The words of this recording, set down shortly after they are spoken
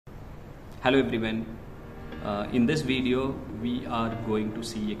Hello everyone. In this video we are going to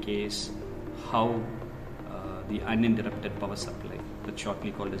see a case how the uninterrupted power supply, that's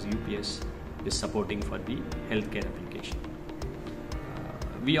shortly called as UPS, is supporting for the healthcare application.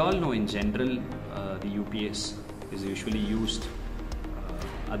 We all know in general the UPS is usually used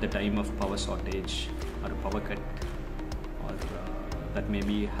at the time of power shortage or a power cut, or that may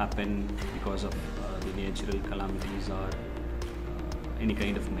be happen because of the natural calamities or any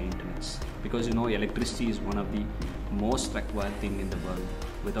kind of maintenance, because electricity is one of the most required thing in the world.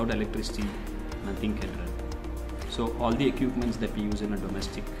 Without electricity nothing can run. So all the equipments that we use in a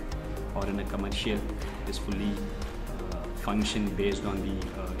domestic or in a commercial is fully function based on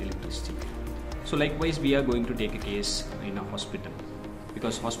the electricity. So likewise we are going to take a case in a hospital,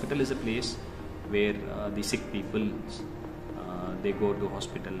 because hospital is a place where the sick people they go to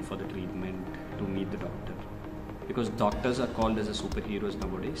hospital for the treatment to meet the doctor, because doctors are called as a superheroes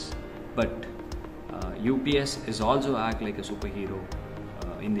nowadays. But UPS is also act like a superhero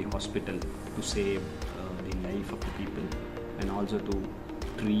in the hospital to save the life of the people and also to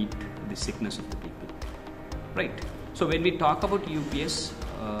treat the sickness of the people, right? So when we talk about UPS,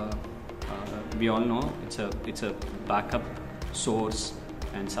 we all know it's a backup source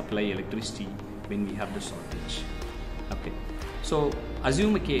and supply electricity when we have the shortage. Okay, so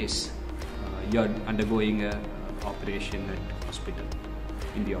assume a case you're undergoing a operation at hospital,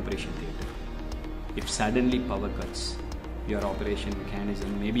 in the operation theater. If suddenly power cuts, your operation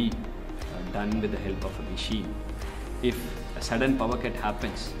mechanism may be done with the help of a machine. If a sudden power cut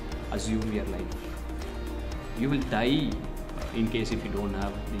happens, assume your life. You will die in case if you don't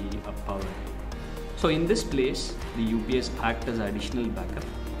have the power. So in this place, the UPS act as additional backup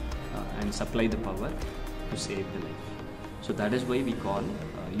and supply the power to save the life. So that is why we call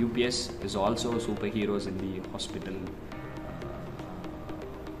UPS is also superheroes in the hospital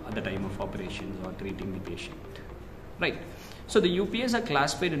at the time of operations or treating the patient, right? So the UPS are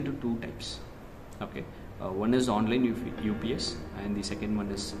classified into two types. Okay, one is online UPS and the second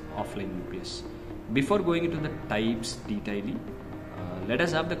one is offline UPS. Before going into the types detailedly, let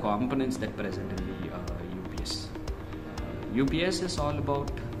us have the components that present in the UPS. UPS is all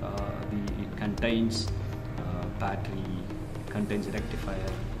about it contains battery, it contains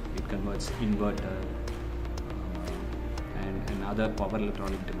rectifier, it converts inverter and other power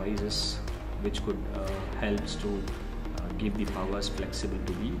electronic devices which could helps to give the powers flexible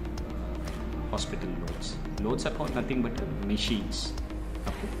to the hospital loads. Loads are called nothing but machines.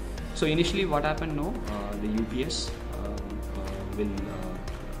 Okay. So initially what happened now, the UPS will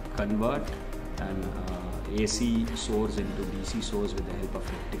convert an AC source into DC source with the help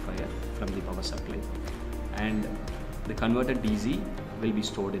of rectifier from the power supply, and the converted DC will be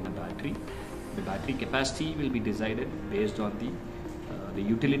stored in a battery. The battery capacity will be decided based on the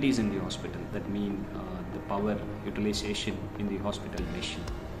utilities in the hospital, that mean the power utilization in the hospital machine.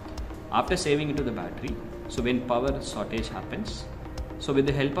 After saving into the battery, so when power shortage happens, so with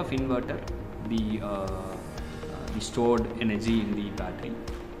the help of inverter, the stored energy in the battery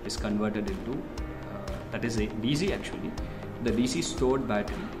is converted into that is a DC actually. The DC stored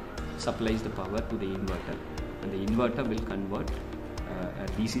battery supplies the power to the inverter, and the inverter will convert a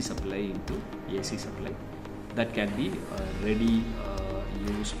DC supply into AC supply that can be ready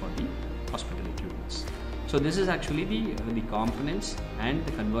use for the hospital equipments. So this is actually the components and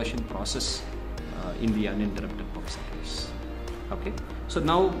the conversion process in the uninterrupted power supplies. Okay, so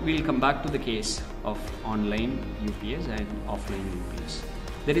now we'll come back to the case of online UPS and offline UPS.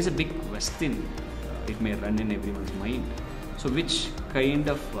 There is a big question, it may run in everyone's mind. So which kind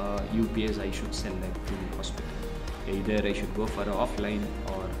of UPS I should select to the hospital? Either I should go for offline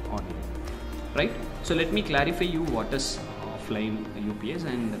or online, right? So let me clarify you what is offline UPS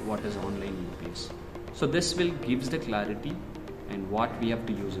and what is online UPS. So this will gives the clarity and what we have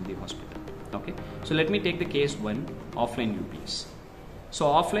to use in the hospital. Okay, so let me take the case one, offline UPS. So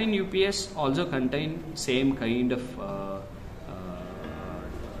offline UPS also contain same kind of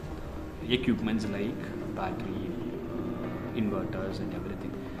equipments like battery, inverters and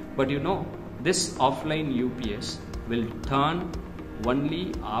everything. But this offline UPS will turn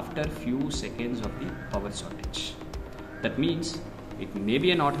only after few seconds of the power shortage. That means it may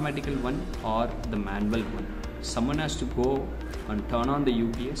be an automatical one or the manual one. Someone has to go and turn on the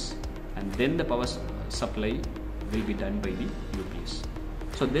UPS, and then the power supply will be done by the UPS.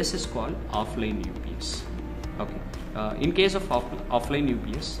 So this is called offline UPS. Okay. In case of offline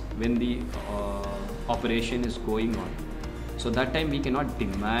UPS, when the operation is going on, so that time we cannot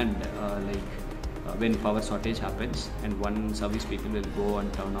demand when power shortage happens and one service people will go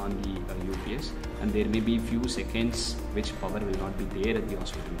and turn on the UPS, and there may be few seconds which power will not be there at the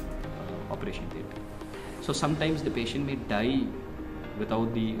hospital operation theatre. So sometimes the patient may die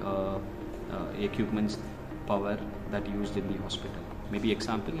without the equipment's power that used in the hospital. Maybe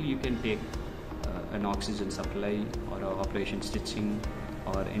example, you can take an oxygen supply or a operation stitching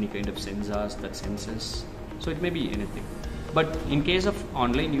or any kind of sensors that senses. So it may be anything. But in case of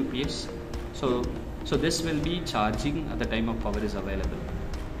online UPS, so this will be charging at the time of power is available.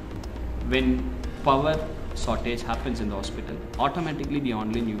 When power shortage happens in the hospital, automatically the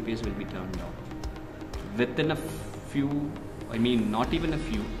online UPS will be turned on. Within a few, not even a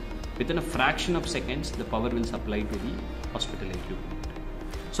few, within a fraction of seconds, the power will supply to the hospital equipment.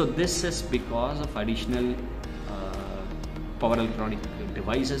 So this is because of additional power electronic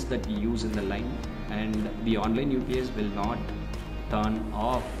devices that we use in the line, and the online UPS will not turn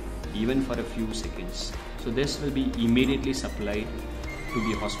off even for a few seconds. So this will be immediately supplied to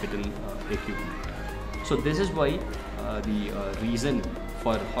the hospital equipment. So this is why the reason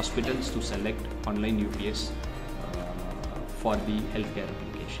for hospitals to select online UPS for the healthcare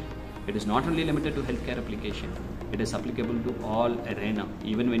application. It is not only limited to healthcare application, it is applicable to all arena.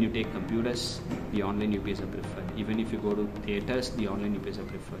 Even when you take computers, the online UPS are preferred. Even if you go to theatres, the online UPS are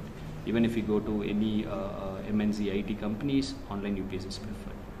preferred. Even if you go to any MNC IT companies, online UPS is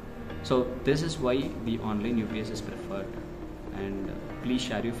preferred. So this is why the online UPS is preferred, and please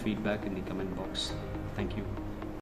share your feedback in the comment box. Thank you.